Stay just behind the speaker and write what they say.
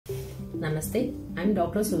Namaste, I am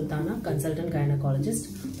Dr. Sultana, Consultant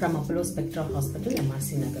Gynecologist from Apollo Spectra Hospital,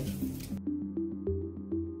 MRC Nagar.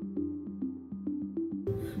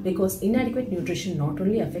 Because inadequate nutrition not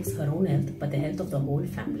only affects her own health but the health of the whole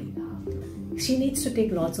family. She needs to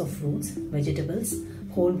take lots of fruits, vegetables,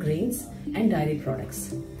 whole grains and dairy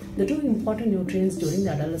products. The two important nutrients during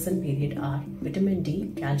the adolescent period are vitamin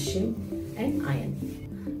D, calcium and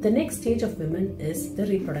iron. The next stage of women is the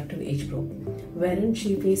reproductive age group, wherein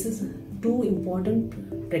she faces two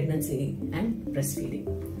important pregnancy and breastfeeding.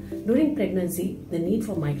 During pregnancy, the need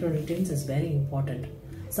for micronutrients is very important,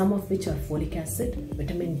 some of which are folic acid,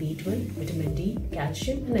 vitamin B12, vitamin D,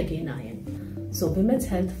 calcium and again iron. So women's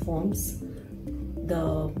health forms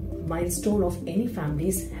the milestone of any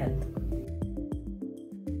family's health.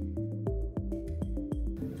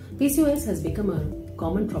 PCOS has become a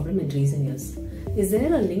common problem in recent years. Is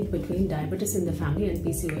there a link between diabetes in the family and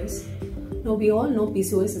PCOS? Now, we all know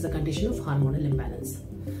PCOS is a condition of hormonal imbalance.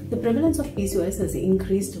 The prevalence of PCOS has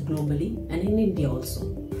increased globally and in India also.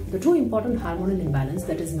 The two important hormonal imbalance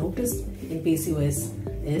that is noticed in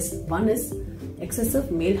PCOS is, one is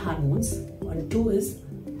excessive male hormones and two is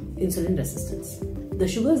insulin resistance. The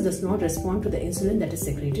sugars does not respond to the insulin that is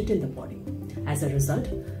secreted in the body. As a result,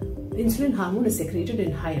 insulin hormone is secreted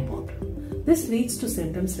in high amount. This leads to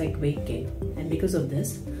symptoms like weight gain, and because of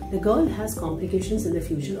this, the girl has complications in the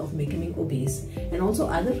future of becoming obese and also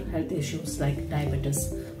other health issues like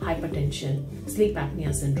diabetes, hypertension, sleep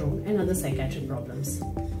apnea syndrome and other psychiatric problems.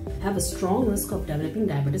 Have a strong risk of developing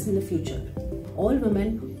diabetes in the future. All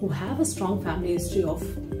women who have a strong family history of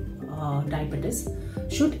diabetes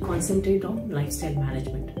should concentrate on lifestyle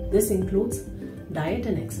management. This includes diet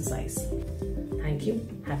and exercise. Thank you.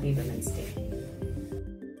 Happy Women's Day.